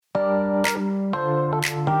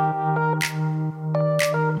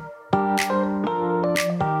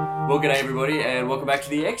g'day everybody, and welcome back to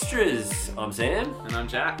The Extras. I'm Sam. And I'm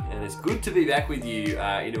Jack. And it's good to be back with you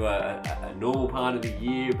into a normal part of the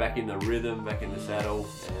year, back in the rhythm, back in the saddle,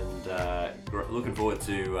 and looking forward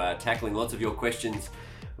to tackling lots of your questions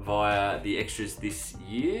via The Extras this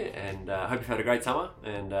year, and hope you've had a great summer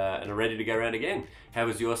and are ready to go around again. How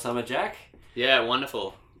was your summer, Jack? Yeah,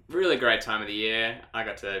 wonderful. Really great time of the year. I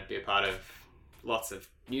got to be a part of lots of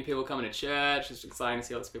new people coming to church. It's exciting to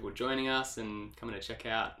see lots of people joining us and coming to check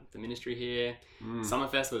out the ministry here.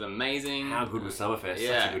 Summerfest was amazing. How good was Summerfest?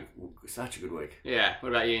 Yeah. Such a good week. Yeah. What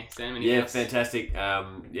about you, Sam? Yeah, else? fantastic.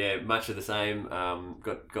 Much of the same.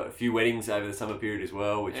 Got a few weddings over the summer period as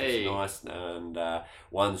well, which was nice, and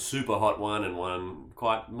one super hot one and one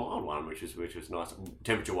quite mild one, which was nice,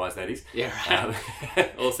 temperature wise, that is. Yeah,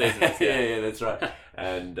 right. All seasons. Yeah, that's right.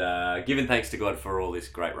 And giving thanks to God for all this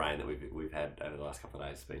great rain that we've had over the last couple of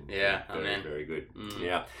days. It's been very good.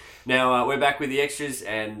 Yeah. Now we're back with The Extras,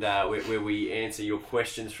 and where we answer your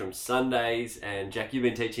questions from Sundays. And Jack, you've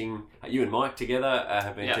been teaching. You and Mike together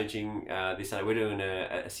have been teaching this Sunday. We're doing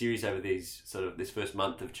a series over this first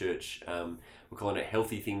month of church. We're calling it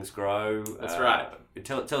Healthy Things Grow. That's right.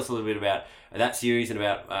 Tell us a little bit about that series and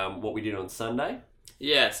about what we did on Sunday.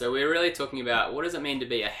 Yeah, so we're really talking about what does it mean to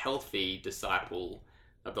be a healthy disciple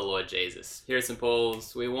of the Lord Jesus. Here at St.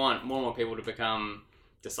 Paul's, we want more and more people to become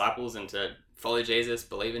disciples and to follow Jesus,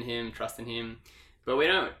 believe in Him, trust in Him. But we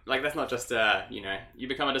don't, that's not just, you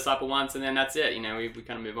become a disciple once and then that's it. We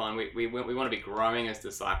kind of move on. We want to be growing as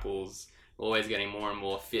disciples, always getting more and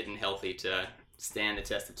more fit and healthy to stand the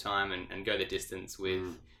test of time and go the distance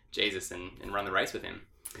with Jesus and run the race with Him.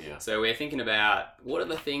 Yeah. So we're thinking about what are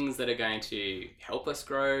the things that are going to help us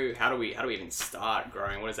grow? How do we even start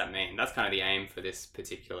growing? What does that mean? That's kind of the aim for this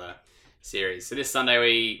particular series. So this Sunday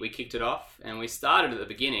we kicked it off, and we started at the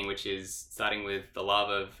beginning, which is starting with the love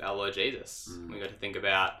of our Lord Jesus. We got to think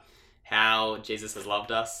about how Jesus has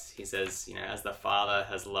loved us. He says, as the Father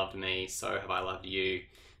has loved me, so have I loved you.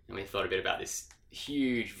 And we thought a bit about this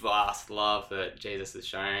huge, vast love that Jesus has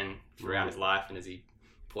shown throughout His life and as He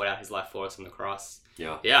poured out His life for us on the cross.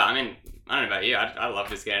 Yeah, I mean, I don't know about you. I love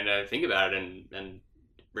just getting to think about it and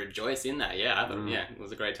rejoice in that. Yeah, I thought, it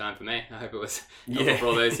was a great time for me. I hope it was helpful for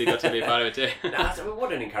all those who got to be a part of it too.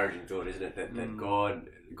 What an encouraging thought, isn't it? That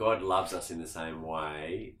God loves us in the same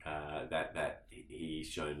way that He's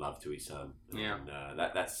shown love to His Son. Yeah. And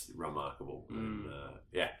that's remarkable. And,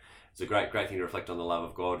 it's a great thing to reflect on the love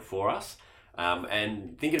of God for us.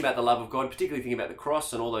 And thinking about the love of God, particularly thinking about the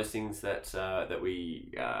cross and all those things that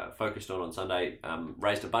we focused on Sunday,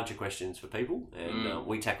 raised a bunch of questions for people, and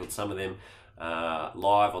we tackled some of them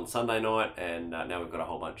live on Sunday night, and now we've got a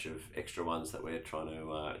whole bunch of extra ones that we're trying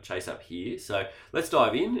to chase up here. So let's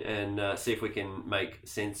dive in and see if we can make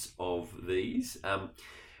sense of these.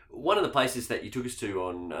 One of the places that you took us to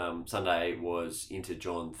on Sunday was into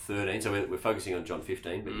John 13. So we're focusing on John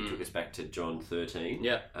 15, but you took us back to John 13.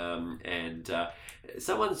 Yeah. And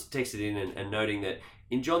someone's texted in and noting that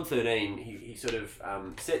in John 13, he sort of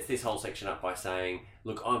sets this whole section up by saying,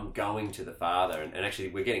 look, I'm going to the Father. And actually,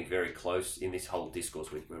 we're getting very close in this whole discourse.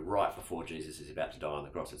 We're right before Jesus is about to die on the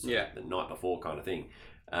cross. It's the night before kind of thing.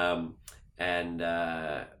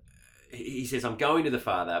 He says, I'm going to the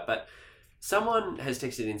Father, but someone has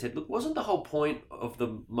texted in and said, look, wasn't the whole point of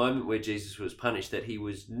the moment where Jesus was punished that He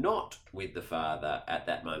was not with the Father at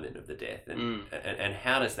that moment of the death? And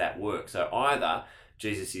how does that work? So either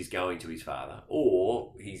Jesus is going to His Father,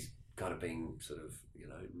 or He's kind of being sort of,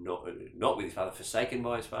 not with His Father, forsaken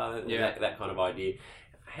by His Father, that kind of idea.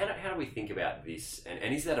 How do we think about this?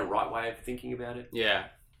 And is that a right way of thinking about it? Yeah,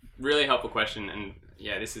 really helpful question. And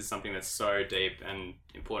this is something that's so deep and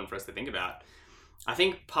important for us to think about. I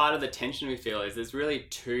think part of the tension we feel is there's really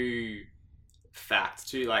two facts,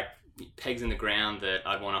 two pegs in the ground that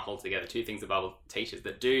I'd want to hold together, two things the Bible teaches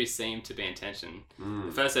that do seem to be in tension.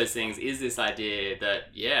 The first of those things is this idea that,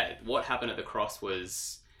 what happened at the cross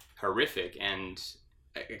was horrific and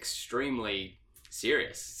extremely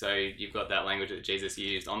serious. So you've got that language that Jesus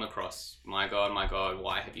used on the cross, my God,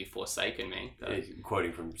 why have you forsaken me?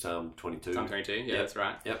 Quoting from Psalm 22. Psalm 22, that's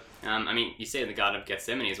right. Yep. You see it in the Garden of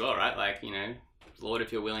Gethsemane as well, right? Lord,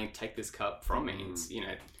 if you're willing to take this cup from me, it's,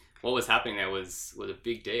 what was happening there was a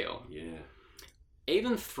big deal. Yeah.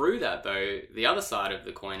 Even through that, though, the other side of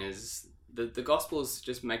the coin is the Gospels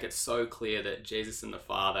just make it so clear that Jesus and the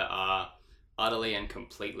Father are utterly and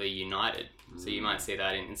completely united. So you might see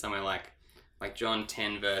that in somewhere like John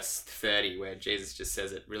 10 verse 30, where Jesus just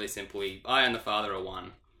says it really simply, I and the Father are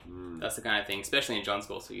one. That's the kind of thing, especially in John's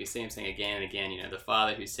Gospel. You see Him saying again and again, the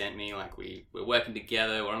Father who sent me, we're working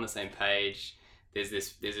together, we're on the same page. There's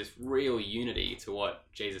this real unity to what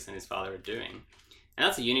Jesus and His Father are doing. And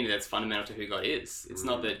that's a unity that's fundamental to who God is. It's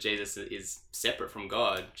not that Jesus is separate from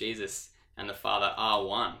God. Jesus and the Father are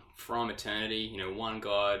one from eternity, one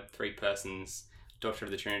God, three persons, doctrine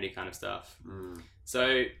of the Trinity kind of stuff.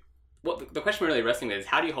 So what the question we're really wrestling with is,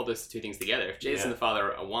 how do you hold those two things together? If Jesus and the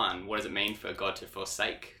Father are one, what does it mean for God to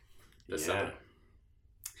forsake the Son?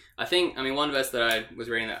 I think, one verse that I was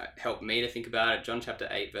reading that helped me to think about it, John chapter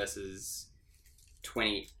 8, verses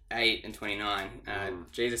 28 and 29.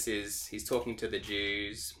 He's talking to the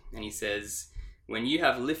Jews, and he says, when you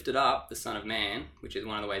have lifted up the Son of Man, which is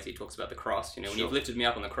one of the ways he talks about the cross, when you've lifted me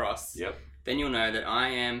up on the cross, then you'll know that I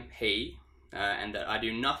am he, and that I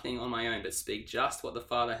do nothing on my own, but speak just what the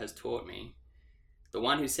Father has taught me. The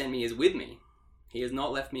one who sent me is with me. He has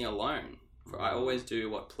not left me alone, for I always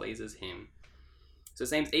do what pleases him. So it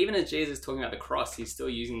seems even as Jesus is talking about the cross, he's still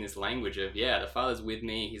using this language of, the Father's with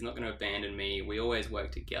me, he's not going to abandon me, we always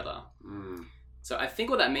work together. So I think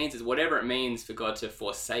what that means is whatever it means for God to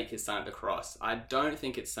forsake his Son at the cross, I don't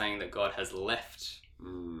think it's saying that God has left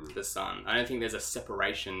the Son. I don't think there's a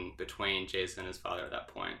separation between Jesus and his Father at that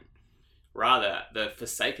point. Rather, the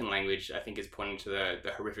forsaken language, I think, is pointing to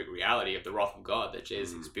the horrific reality of the wrath of God that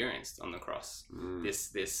Jesus experienced on the cross.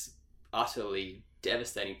 This utterly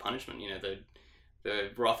devastating punishment,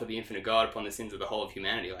 the wrath of the infinite God upon the sins of the whole of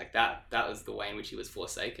humanity, like that was the way in which he was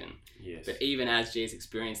forsaken. Yes. But even as Jesus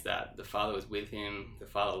experienced that, the Father was with him, the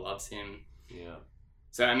Father loves him. Yeah.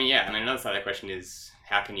 So, another side of the question is,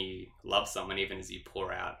 how can you love someone even as you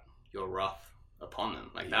pour out your wrath upon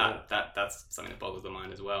them? Like that's something that boggles the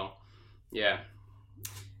mind as well. Yeah.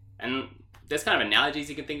 And there's kind of analogies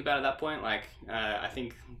you can think about at that point. Like, I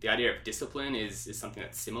think the idea of discipline is something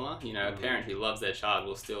that's similar. A parent who loves their child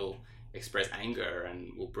will still express anger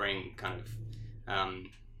and will bring kind of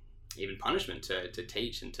even punishment to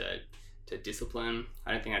teach and to discipline.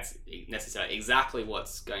 I don't think that's necessarily exactly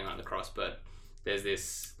what's going on at the cross, but there's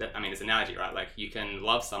this analogy, right? Like, you can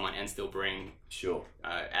love someone and still bring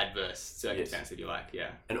adverse circumstances, if you like. Yeah.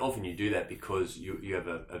 And often you do that because you have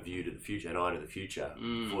a view to the future, an eye to the future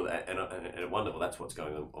for that. And at one level, that's what's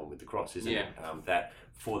going on with the cross, isn't it? That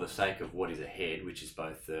for the sake of what is ahead, which is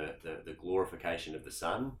both the glorification of the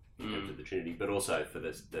Son in terms of the Trinity, but also for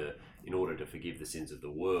in order to forgive the sins of the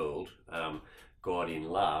world, God in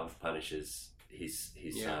love punishes his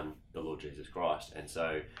Son, the Lord Jesus Christ. And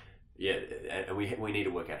so, and we need to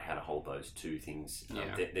work out how to hold those two things.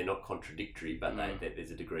 They're not contradictory, but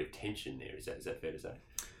there's a degree of tension there. Is that fair to say?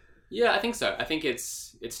 Yeah, I think so. I think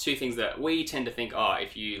it's two things that we tend to think.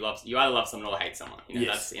 If you either love someone or hate someone.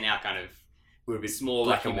 That's in our kind of we're a bit small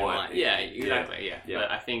black and white. Yeah, exactly. Yeah.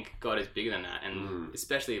 But I think God is bigger than that, and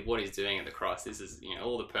especially what he's doing at the cross. This is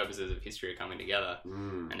all the purposes of history are coming together,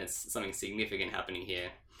 and it's something significant happening here.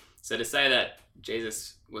 So to say that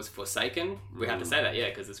Jesus was forsaken, we have to say that,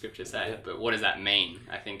 because the scriptures say it. But what does that mean?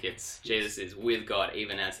 I think it's Jesus is with God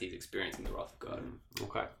even as he's experiencing the wrath of God.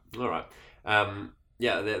 Okay. All right.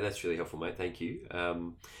 That's really helpful, mate. Thank you.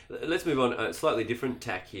 Let's move on. A slightly different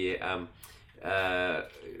tack here.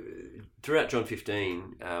 Throughout John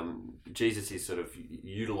 15, Jesus is sort of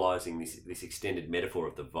utilising this extended metaphor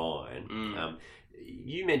of the vine.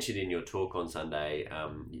 You mentioned in your talk on Sunday,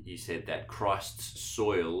 you said that Christ's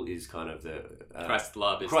soil is kind of the... Christ's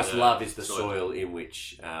love is the soil in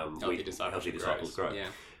which healthy disciples grow.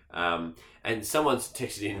 Yeah. And someone's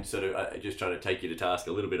texted in sort of just trying to take you to task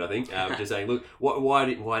a little bit, I think, just saying, look, why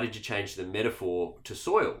did you change the metaphor to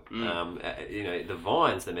soil? The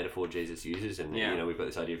vine's the metaphor Jesus uses, and we've got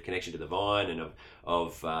this idea of connection to the vine and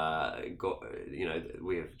of God,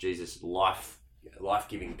 we have Jesus'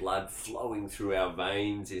 life-giving blood flowing through our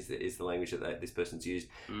veins is the language that this person's used,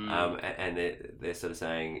 and they're sort of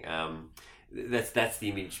saying that's the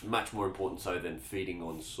image much more important so than feeding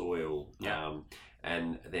on soil,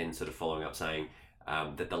 and then sort of following up saying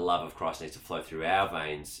that the love of Christ needs to flow through our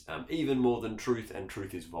veins even more than truth, and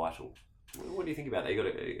truth is vital. What do you think about that? You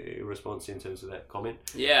got a response in terms of that comment?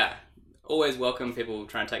 Yeah, always welcome people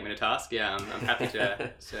trying to take me to task. I'm happy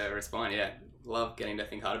to respond. Love getting to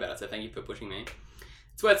think hard about it, so thank you for pushing me.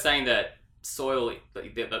 It's worth saying that soil,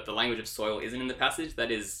 the language of soil isn't in the passage.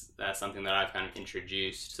 That is something that I've kind of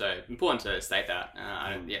introduced, so important to state that.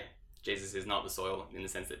 Jesus is not the soil in the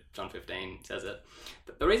sense that John 15 says it.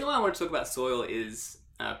 But the reason why I want to talk about soil is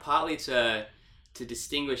partly to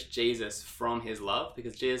distinguish Jesus from his love,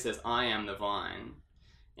 because Jesus says, I am the vine.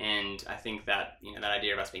 And I think that, that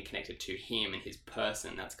idea of us being connected to him and his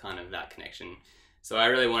person, that's kind of that connection. So I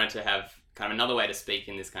really wanted to have kind of another way to speak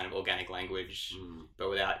in this kind of organic language, but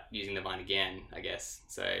without using the vine again, I guess.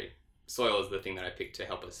 So soil is the thing that I picked to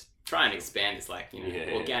help us try and expand this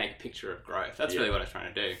organic picture of growth. That's really what I was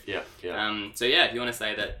trying to do. Yeah. So if you want to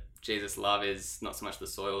say that Jesus' love is not so much the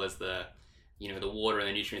soil as the water and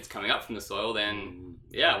the nutrients coming up from the soil, then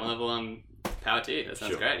one level power to you. That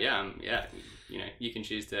sounds great. You can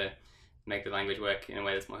choose to make the language work in a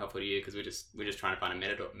way that's more helpful to you, because we're just trying to find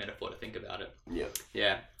a metaphor to think about it.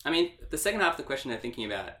 Yeah. I mean, the second half of the question, they're thinking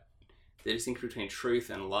about the distinction between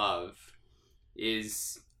truth and love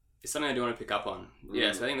is something I do want to pick up on.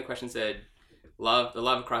 Yeah. So I think the question said, the love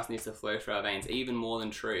of Christ needs to flow through our veins even more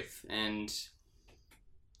than truth. And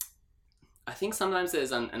I think sometimes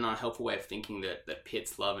there's an unhelpful way of thinking that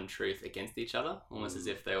pits love and truth against each other, almost as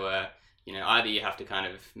if they were, either you have to kind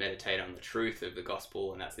of meditate on the truth of the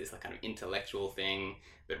gospel, and that's this like kind of intellectual thing,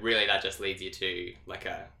 but really that just leads you to like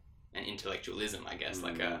an intellectualism, I guess,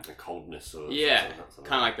 like a coldness or something.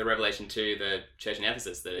 Kind of like the Revelation 2, the church in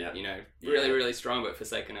Ephesus, that really, really strong, but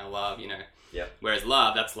forsaken our love, Whereas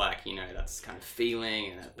love, that's like, that's kind of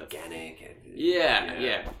feeling, and that's organic.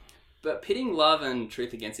 But pitting love and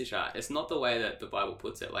truth against each other, it's not the way that the Bible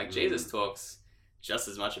puts it. Like Jesus talks just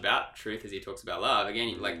as much about truth as he talks about love.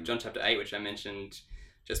 Again, like John chapter 8, which I mentioned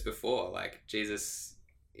just before, like Jesus,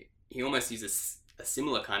 he almost uses a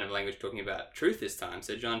similar kind of language talking about truth this time.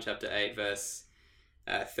 So John chapter 8, verse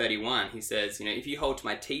 31, he says, if you hold to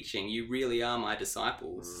my teaching, you really are my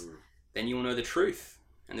disciples. Then you will know the truth,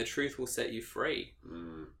 and the truth will set you free.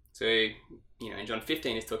 So, in John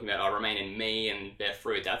 15, he's talking about, remain in me and bear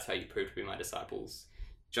fruit. That's how you prove to be my disciples.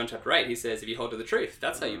 John chapter 8, he says, if you hold to the truth,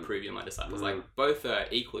 that's how you prove you're my disciples. Like, both are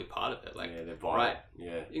equally part of it. Like, they're vital. Right.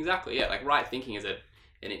 Yeah. Exactly. Yeah. Like, right thinking is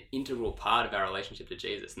an integral part of our relationship to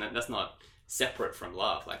Jesus. And that's not separate from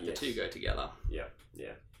love. Like, the two go together. Yeah.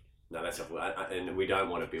 No, that's helpful. And we don't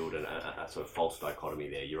want to build a sort of false dichotomy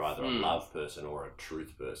there. You're either a love person or a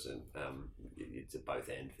truth person. It's a both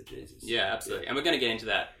end for Jesus. Yeah, absolutely. And we're going to get into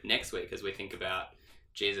that next week as we think about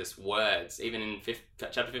Jesus' words. Even in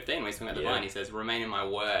chapter 15, when he's talking about the vine, he says, "Remain in my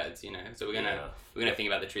words." So we're gonna think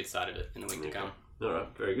about the truth side of it in the week to come. All right,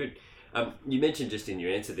 very good. You mentioned just in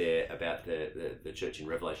your answer there about the church in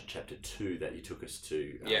Revelation chapter 2 that you took us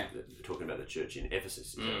to, talking about the church in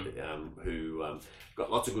Ephesus, who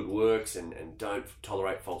got lots of good works and don't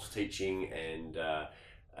tolerate false teaching. And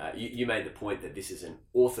you made the point that this is an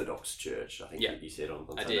orthodox church, I think you said on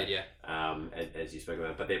Sunday. I did, yeah. As you spoke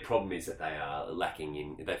about. But their problem is that they are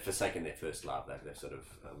lacking they've forsaken their first love. They've sort of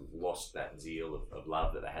lost that zeal of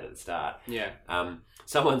love that they had at the start. Yeah.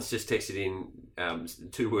 Someone's just texted in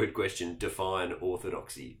 2-word question, define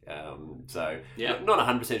orthodoxy. Not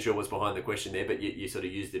 100% sure what's behind the question there, but you sort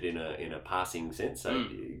of used it in a passing sense. So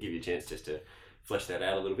give you a chance just to flesh that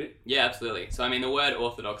out a little bit. Yeah, absolutely. So, I mean, the word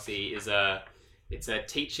orthodoxy is it's a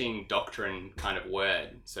teaching doctrine kind of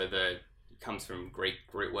word. So it comes from Greek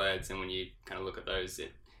root words, and when you kind of look at those,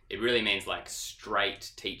 it really means like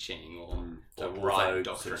straight teaching or right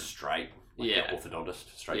doctrine. Sort of straight, like the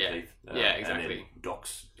orthodontist, straight teeth. Exactly. And then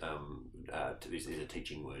dox is a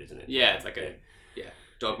teaching word, isn't it? Yeah, it's like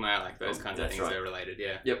dogma, like those kinds of things are related.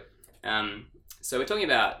 Yeah. Yep. So we're talking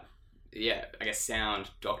about I guess sound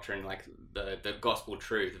doctrine, like the gospel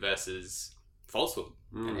truth versus falsehood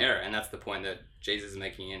and error. And that's the point that Jesus is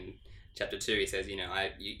making in chapter 2. He says,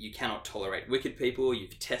 you cannot tolerate wicked people.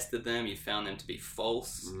 You've tested them. You've found them to be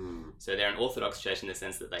false. So they're an orthodox church in the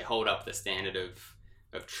sense that they hold up the standard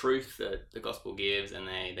of truth that the gospel gives, and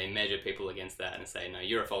they measure people against that and say, no,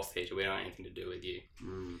 you're a false teacher. We don't want anything to do with you.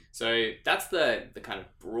 So that's the kind of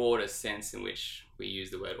broader sense in which we use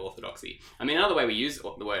the word orthodoxy. I mean, another way we use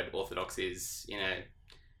the word orthodox is,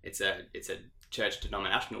 it's a church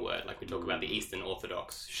denominational word, like we talk about the Eastern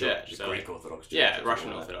Orthodox Church, so Greek Orthodox Church,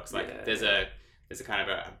 Russian Orthodox. There's a kind of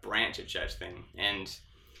a branch of church thing, and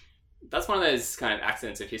that's one of those kind of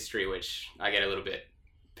accidents of history which I get a little bit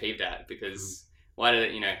peeved at, because why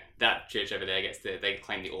did that church over there they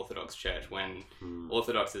claim the Orthodox Church when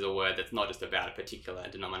Orthodox is a word that's not just about a particular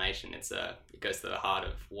denomination. It goes to the heart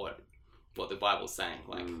of what the Bible's saying,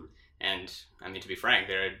 And I mean, to be frank,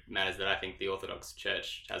 there are matters that I think the Orthodox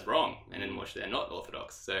Church has wrong, and in which they're not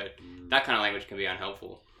Orthodox. So that kind of language can be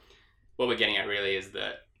unhelpful. What we're getting at really is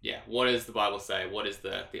that, what does the Bible say? What is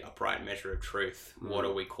the upright measure of truth? What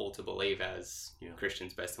are we called to believe as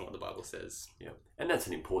Christians based on what the Bible says? Yeah, and that's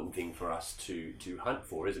an important thing for us to hunt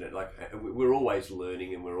for, isn't it? Like, we're always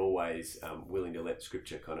learning, and we're always willing to let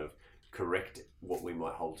Scripture kind of correct what we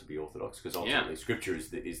might hold to be orthodox, because ultimately Scripture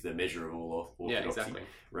is the measure of all orthodoxy,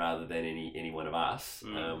 rather than any one of us.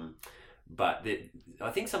 But I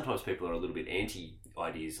think sometimes people are a little bit anti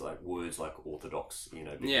ideas like words like orthodox,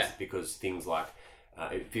 because things like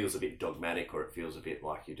it feels a bit dogmatic, or it feels a bit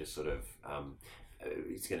like you're just sort of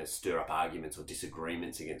it's going to stir up arguments or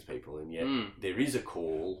disagreements against people, and yet there is a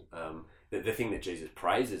call that the thing that Jesus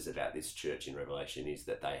praises about this church in Revelation is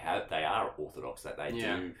that they are orthodox, that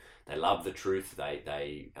they love the truth,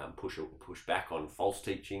 they push back on false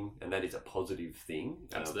teaching, and that is a positive thing.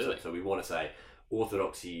 Absolutely. So we want to say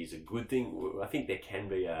orthodoxy is a good thing. I think there can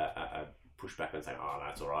be a pushback on saying, oh,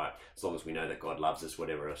 that's all right, as long as we know that God loves us,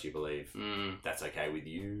 whatever else you believe, that's okay with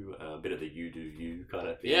you. A bit of the you do you kind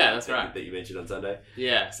of thing. Yeah, that's right. That you mentioned on Sunday.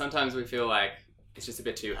 Yeah, sometimes we feel like it's just a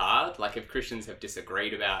bit too hard. Like if Christians have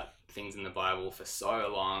disagreed about things in the Bible for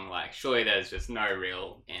so long, like surely there's just no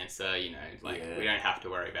real answer, you know, like we don't have to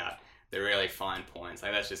worry about the really fine points.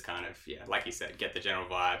 Like that's just kind of, like you said, get the general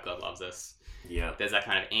vibe, God loves us. Yeah. There's that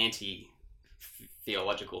kind of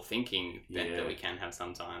anti-theological thinking that we can have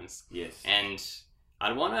sometimes. Yes. And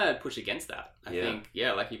I'd want to push against that. I think,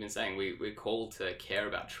 like you've been saying, we're called to care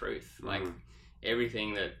about truth. Like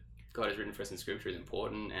everything that God has written for us in Scripture is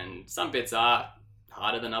important, and some bits are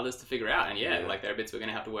harder than others to figure out. And like there are bits we're going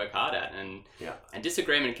to have to work hard at, and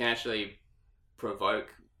disagreement can actually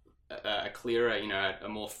provoke a clearer, you know, a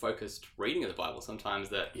more focused reading of the Bible. Sometimes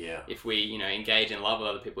that if we, you know, engage in love with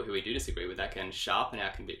other people who we do disagree with, that can sharpen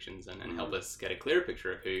our convictions and help us get a clearer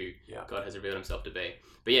picture of who God has revealed himself to be.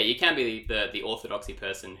 But you can be the orthodoxy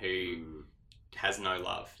person who has no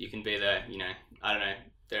love. You can be the, you know, I don't know,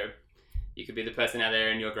 you could be the person out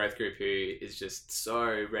there in your growth group who is just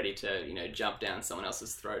so ready to, you know, jump down someone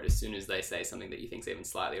else's throat as soon as they say something that you think's even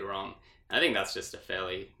slightly wrong. And I think that's just a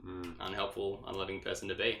fairly unhelpful, unloving person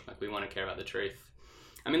to be. Like, we want to care about the truth.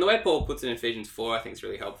 I mean, the way Paul puts it in Ephesians 4, I think is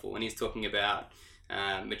really helpful when he's talking about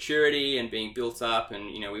maturity and being built up,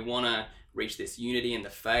 and, you know, we want to reach this unity in the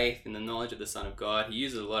faith and the knowledge of the Son of God. He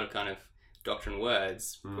uses a lot of kind of doctrine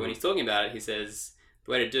words. But when he's talking about it, he says,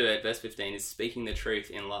 the way to do it, verse 15, is speaking the truth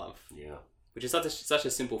in love. Yeah. Which is such a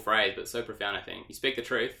simple phrase, but so profound, I think. You speak the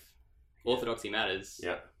truth, orthodoxy matters.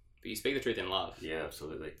 Yeah. But you speak the truth in love. Yeah,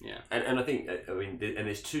 absolutely. Yeah. And I think, I mean, and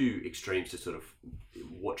there's two extremes to sort of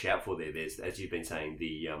watch out for there. There's, as you've been saying,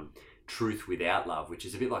 the truth without love, which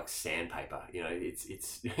is a bit like sandpaper. You know, it's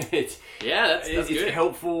that's good.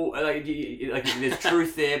 Helpful. Like there's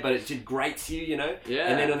truth there, but it just grates you. You know. Yeah.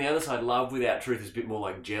 And then on the other side, love without truth is a bit more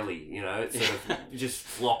like jelly. You know, it's sort of just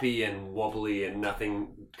floppy and wobbly and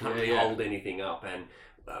can't really hold anything up.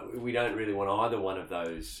 And we don't really want either one of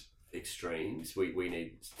those extremes. We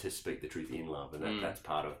need to speak the truth in love, and that's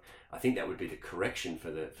part of. I think that would be the correction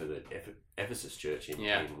for the Ephesus church in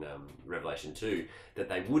Revelation 2, that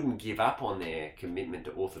they wouldn't give up on their commitment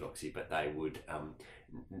to orthodoxy, but they would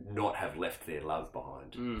not have left their love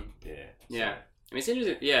behind. Yeah. Yeah. I mean, it's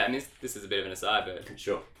interesting. Yeah. I mean, this is a bit of an aside, but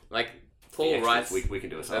sure. Like Paul writes, we can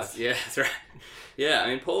do aside. That's right. Yeah. I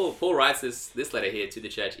mean, Paul writes this letter here to the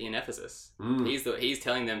church in Ephesus. He's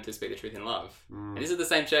telling them to speak the truth in love, and this is the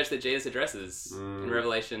same church that Jesus addresses in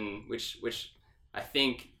Revelation, which I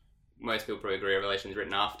think most people probably agree Revelation is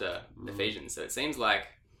written after Ephesians. So it seems like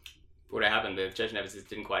what happened, the church in Ephesus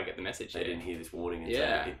didn't quite get the message. They didn't hear this warning, and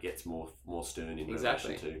so it gets more stern in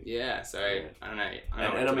Revelation 2. Yeah, so I don't know. I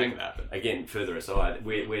don't know what to make of that. But again, further aside,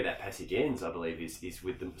 where that passage ends, I believe, is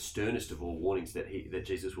with the sternest of all warnings that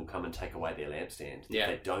Jesus will come and take away their lampstand if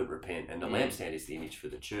they don't repent. And the lampstand is the image for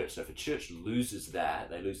the church. So if a church loses that,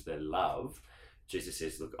 they lose their love, Jesus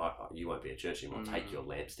says, look, you won't be a church anymore. Take your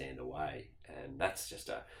lampstand away. And that's just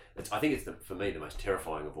I think it's for me the most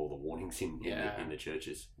terrifying of all the warnings in the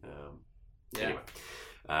churches. Anyway,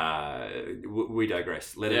 we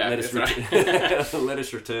digress. Let us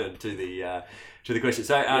return to the question.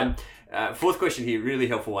 So, fourth question here, really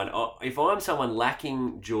helpful one. If I'm someone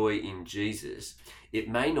lacking joy in Jesus, it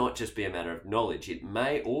may not just be a matter of knowledge. It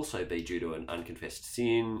may also be due to an unconfessed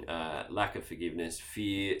sin, lack of forgiveness,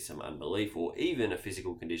 fear, some unbelief, or even a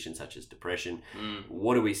physical condition such as depression.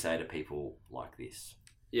 What do we say to people like this?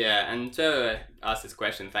 Yeah, and to ask this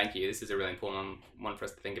question, thank you. This is a really important one for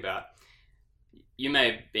us to think about. You may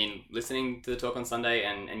have been listening to the talk on Sunday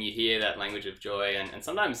and you hear that language of joy, and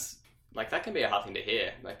sometimes like that can be a hard thing to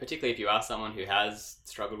hear, like particularly if you are someone who has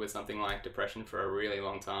struggled with something like depression for a really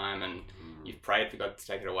long time, and you've prayed for God to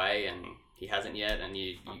take it away and he hasn't yet, and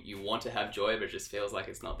you want to have joy but it just feels like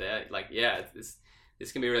it's not there. Like, this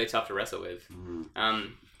can be really tough to wrestle with.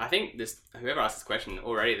 I think whoever asked this question,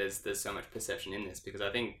 already there's so much perception in this, because I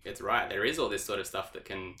think it's right. There is all this sort of stuff that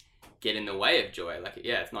can get in the way of joy. Like,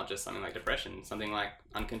 it's not just something like depression, something like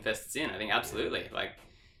unconfessed sin. I think absolutely. Like,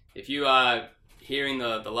 if you are hearing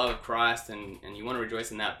the love of Christ and you want to rejoice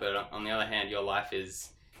in that, but on the other hand, your life is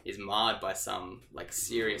marred by some like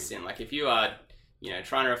serious sin. Like, if you are,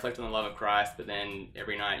 trying to reflect on the love of Christ, but then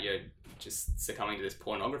every night you're just succumbing to this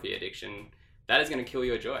pornography addiction, that is going to kill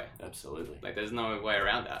your joy. Absolutely. Like, there's no way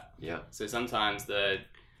around that. Yeah. So sometimes the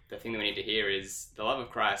the thing that we need to hear is the love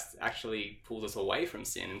of Christ actually pulls us away from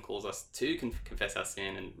sin and calls us to confess our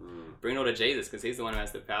sin and bring it all to Jesus, because he's the one who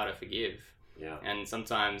has the power to forgive. Yeah. And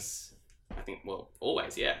sometimes, I think, well,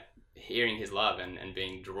 always, hearing his love and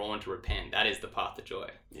being drawn to repent, that is the path to joy.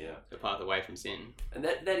 Yeah. The path away from sin. And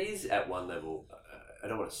that is at one level, I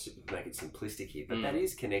don't want to make it simplistic here, but that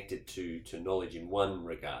is connected to knowledge in one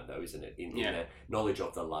regard, though, isn't it? In that knowledge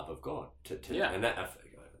of the love of God. And that,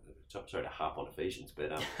 sorry to harp on Ephesians,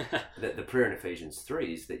 but the prayer in Ephesians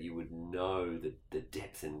 3 is that you would know the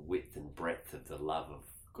depth and width and breadth of the love of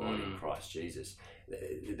God in Christ Jesus.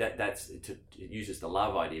 That's it uses the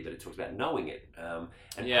love idea, but it talks about knowing it.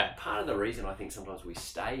 Part of the reason I think sometimes we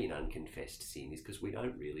stay in unconfessed sin is because we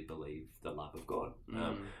don't really believe the love of God.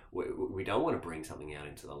 We don't want to bring something out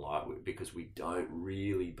into the light because we don't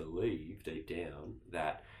really believe deep down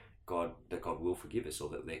that God will forgive us, or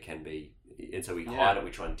that there can be, and so we hide it. We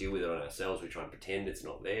try and deal with it on ourselves. We try and pretend it's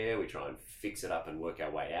not there. We try and fix it up and work our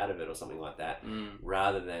way out of it, or something like that.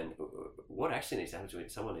 Rather than what actually needs to happen to me,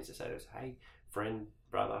 someone needs to say to us, "Hey, friend,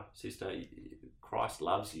 brother, sister, Christ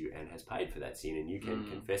loves you and has paid for that sin, and you can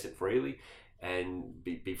confess it freely and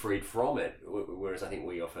be freed from it." Whereas I think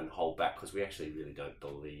we often hold back because we actually really don't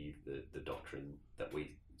believe the doctrine that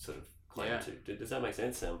we sort of claim to. Does that make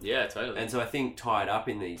sense? Yeah, totally. And so I think tied up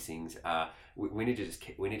in these things, we need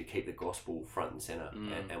to keep the gospel front and center,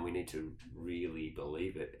 and we need to really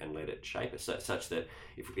believe it and let it shape us, such that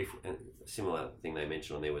if a similar thing they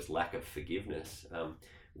mentioned on there was lack of forgiveness.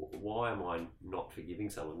 Why am I not forgiving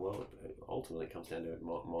someone? Well, it ultimately comes down to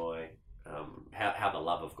my how the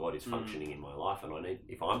love of God is functioning in my life, and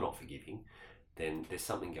if I'm not forgiving, then there's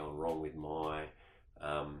something going wrong with my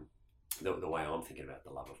the way I'm thinking about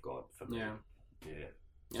the love of God for me.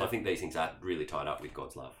 So I think these things are really tied up with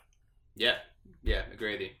God's love. Yeah,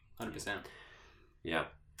 agree with you 100%. Yeah.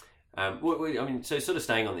 I mean, so sort of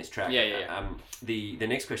staying on this track. The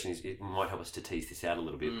next question is, it might help us to tease this out a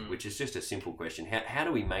little bit, which is just a simple question. How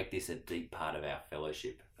do we make this a deep part of our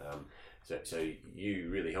fellowship? So you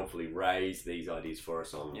really helpfully raised these ideas for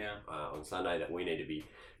us on Sunday, that we need to be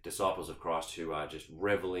disciples of Christ who are just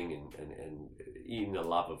reveling and in the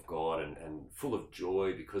love of God and full of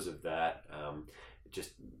joy because of that,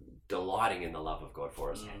 just delighting in the love of God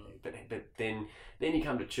for us. But then you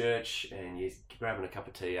come to church and you're grabbing a cup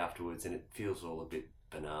of tea afterwards, and it feels all a bit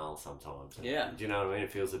banal sometimes. Do you know what I mean?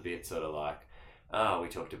 It feels a bit sort of like, we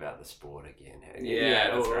talked about the sport again.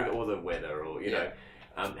 Or the weather, or you know.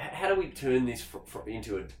 How do we turn this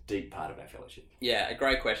into a deep part of our fellowship? Yeah, a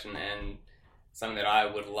great question, and something that I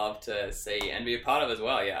would love to see and be a part of as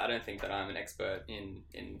well. I don't think that I'm an expert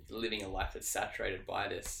in living a life that's saturated by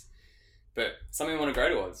this, but something we want to grow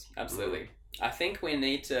towards. Absolutely. I think we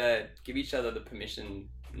need to give each other the permission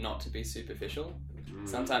not to be superficial.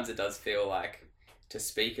 Sometimes it does feel like, to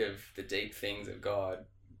speak of the deep things of God,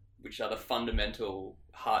 which are the fundamental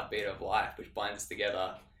heartbeat of life, which binds us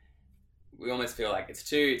together, we almost feel like it's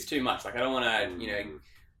too much. Like, I don't want to,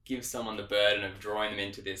 give someone the burden of drawing them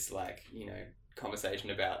into this, conversation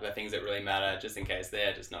about the things that really matter, just in case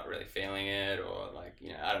they're just not really feeling it, or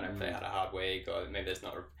I don't know if they had a hard week, or maybe there's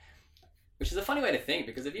not. Which is a funny way to think,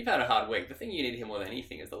 because if you've had a hard week, the thing you need here more than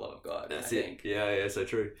anything is the love of God. That's it. Yeah, so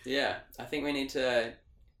true. Yeah, I think we need to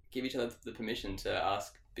give each other the permission to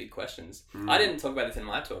ask big questions. I didn't talk about this in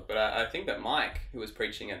my talk, but I think that Mike, who was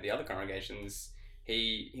preaching at the other congregations,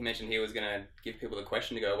 he mentioned he was going to give people the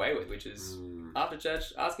question to go away with, which is, after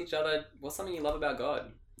church, ask each other, what's something you love about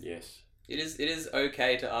God? Yes. It is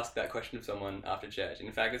okay to ask that question of someone after church. In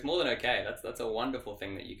fact, it's more than okay. That's a wonderful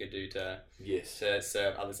thing that you could do to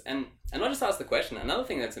serve others, and not just ask the question. Another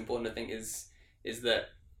thing that's important to think is that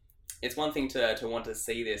it's one thing to want to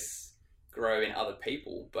see this grow in other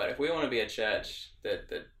people, but if we want to be a church that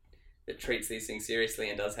treats these things seriously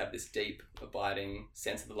and does have this deep, abiding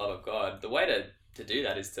sense of the love of God, the way to do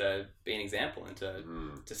that is to be an example and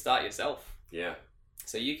to start yourself. Yeah.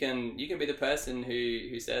 So you can be the person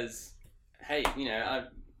who says, hey, I'm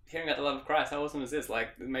hearing about the love of Christ. How awesome is this?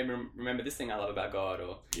 Like, maybe remember this thing I love about God,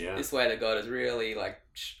 or this way that God has really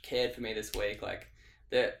cared for me this week.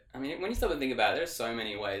 When you stop and think about it, there's so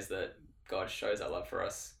many ways that God shows that love for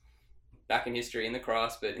us back in history, in the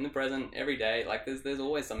cross, but in the present, every day. There's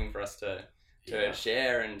always something for us to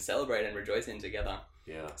share and celebrate and rejoice in together.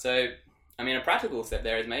 Yeah. So, a practical step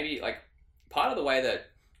there is maybe part of the way that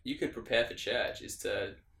you could prepare for church is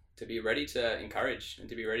to be ready to encourage and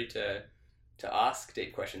to be ready to ask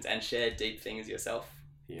deep questions and share deep things yourself.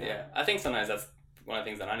 Yeah. I think sometimes that's one of the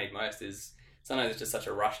things that I need most. Is sometimes it's just such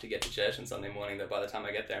a rush to get to church on Sunday morning that by the time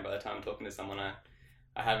I get there and by the time I'm talking to someone, I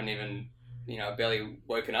haven't even, barely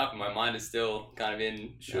woken up and my mind is still kind of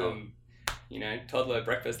in toddler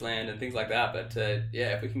breakfast land and things like that. But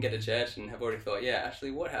if we can get to church and have already thought,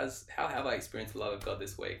 actually, how have I experienced the love of God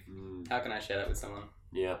this week? How can I share that with someone?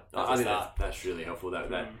 Yeah, I think that's really helpful. That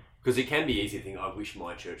because it can be easy to think, I wish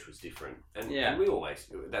my church was different, and we always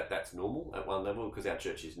that's normal at one level, because our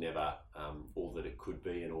church is never all that it could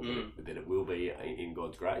be and all that it will be in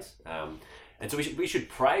God's grace. And so we should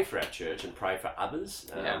pray for our church and pray for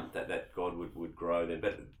others that God would grow them.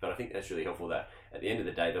 But I think that's really helpful, that at the end of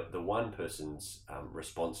the day, the one person's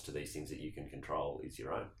response to these things that you can control is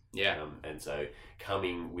your own. Yeah. And so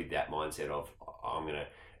coming with that mindset of, I'm going to,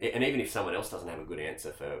 and even if someone else doesn't have a good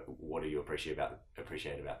answer for what do you appreciate about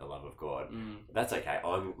the love of God, that's okay.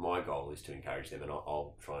 My goal is to encourage them, and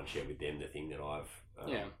I'll try and share with them the thing that I've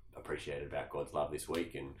appreciated about God's love this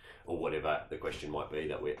week, or whatever the question might be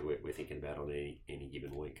that we're thinking about on any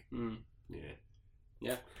given week.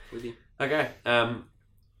 Yeah, with you. Okay.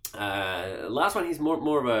 Last one is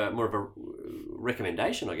more of a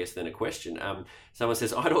recommendation, I guess, than a question. Someone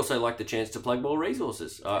says, I'd also like the chance to plug more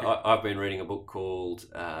resources. I've been reading a book called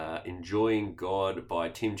Enjoying God by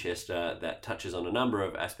Tim Chester that touches on a number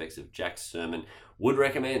of aspects of Jack's sermon. Would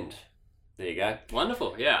recommend. There you go.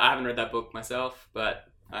 Wonderful. Yeah, I haven't read that book myself, but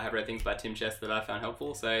I have read things by Tim Chester that I found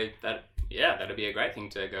helpful. So that'd be a great thing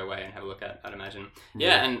to go away and have a look at, I'd imagine.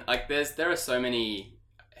 Yeah, and like there are so many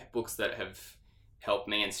books that have helped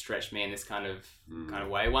me and stretched me in this kind of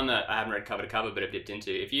way. One that I haven't read cover to cover, but have dipped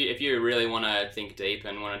into. If you really want to think deep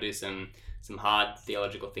and want to do some hard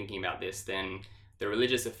theological thinking about this, then The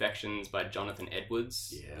Religious Affections by Jonathan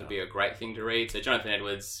Edwards would be a great thing to read. So Jonathan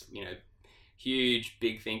Edwards, huge,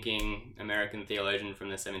 big thinking American theologian from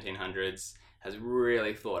the 1700s, has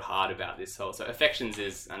really thought hard about this whole. So affections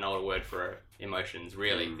is an older word for emotions.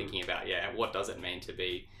 Really thinking about what does it mean to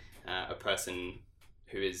be a person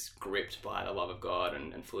who is gripped by the love of God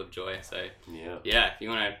and full of joy. So if you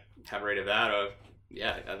want to have a read of that, or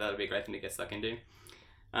that would be a great thing to get stuck into.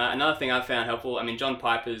 Another thing I've found helpful, John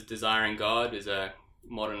Piper's Desiring God is a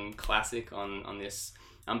modern classic on this.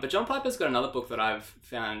 But John Piper's got another book that I've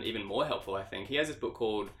found even more helpful, I think. He has this book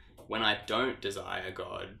called When I Don't Desire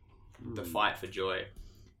God, The Fight for Joy.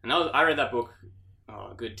 And I read that book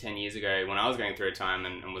a good 10 years ago when I was going through a time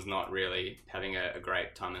and was not really having a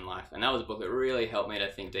great time in life. And that was a book that really helped me to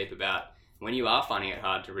think deep about when you are finding it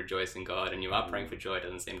hard to rejoice in God and you are praying for joy, it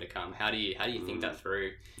doesn't seem to come. How do you think that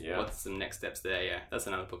through? What's some next steps there? Yeah, that's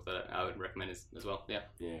another book that I would recommend as well. Yeah,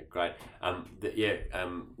 great.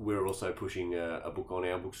 We're also pushing a book on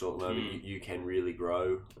our bookstore at the moment. You Can Really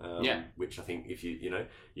Grow. Which I think if you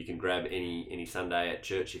can grab any Sunday at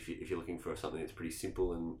church if you're looking for something that's pretty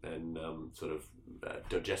simple and sort of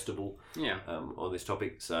digestible. On this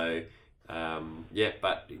topic. So.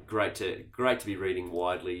 But great to be reading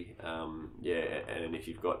widely. And if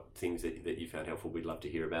you've got things that you found helpful, we'd love to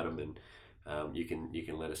hear about them, and you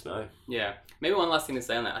can let us know. Yeah, maybe one last thing to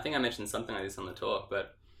say on that. I think I mentioned something like this on the talk,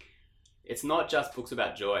 but it's not just books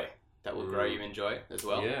about joy that will grow you in joy as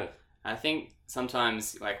well. Yeah, I think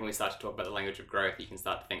sometimes, like when we start to talk about the language of growth, you can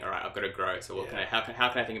start to think, all right, I've got to grow. So how can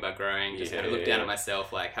I think about growing? Just kind of look down at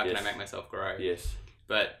myself, like how can I make myself grow? Yes.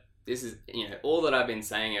 But this is all that I've been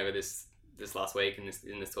saying over this last week in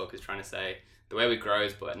this talk is trying to say the way we grow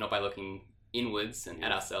is not by looking inwards and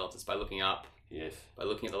at ourselves, it's by looking up, by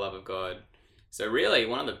looking at the love of God. So really,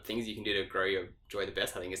 one of the things you can do to grow your joy the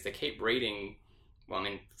best, I think, is to keep reading. Well,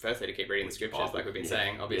 firstly to keep reading the scriptures, like we've been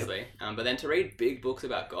saying, obviously, but then to read big books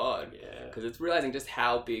about God, because it's realizing just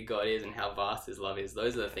how big God is and how vast His love is.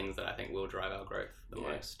 Those are the things that I think will drive our growth the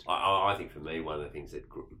most. I think for me, one of the things that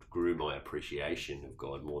grew my appreciation of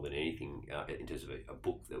God more than anything, in terms of a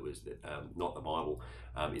book that was not the Bible,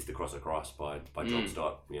 is The Cross of Christ by John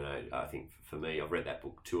Stott. I think for me, I've read that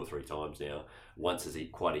book 2 or 3 times now. Once as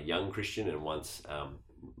quite a young Christian, and once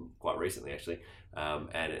quite recently actually,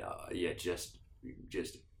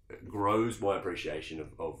 just grows my appreciation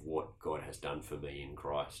of what God has done for me in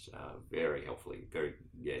Christ, very helpfully,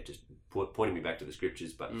 just pointing me back to the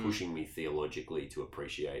scriptures, but pushing me theologically to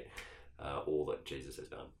appreciate all that Jesus has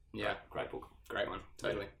done. Great book. Great one.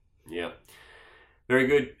 Totally. Yeah. Very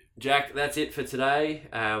good. Jack, that's it for today.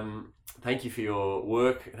 Thank you for your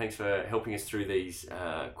work. Thanks for helping us through these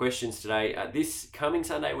questions today. This coming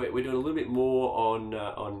Sunday, we're doing a little bit more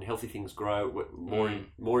on Healthy Things Grow,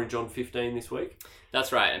 more in John 15 this week.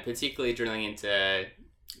 That's right, and particularly drilling into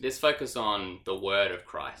this focus on the Word of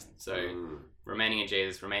Christ. So remaining in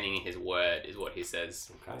Jesus, remaining in His Word is what He says.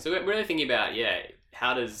 Okay. So we're really thinking about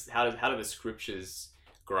how do the Scriptures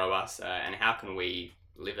grow us, and how can we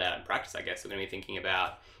live that in practice? I guess we're going to be thinking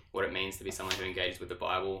about what it means to be someone who engages with the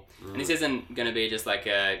Bible. And this isn't going to be just like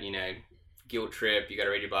a, guilt trip, you got to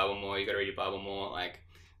read your Bible more, Like,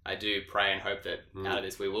 I do pray and hope that out of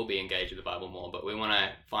this we will be engaged with the Bible more, but we want to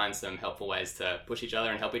find some helpful ways to push each other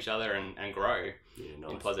and help each other and grow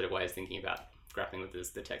in positive ways, thinking about grappling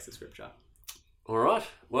with the text of Scripture. All right.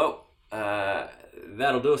 Well,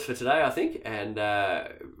 that'll do us for today, I think, and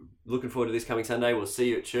looking forward to this coming Sunday. We'll see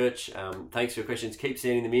you at church. Thanks for your questions. Keep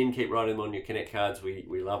sending them in. Keep writing them on your Connect cards.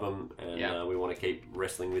 We love them, and we want to keep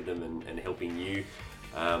wrestling with them and helping you.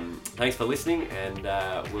 Thanks for listening, and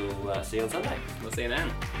we'll see you on Sunday. We'll see you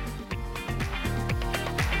then.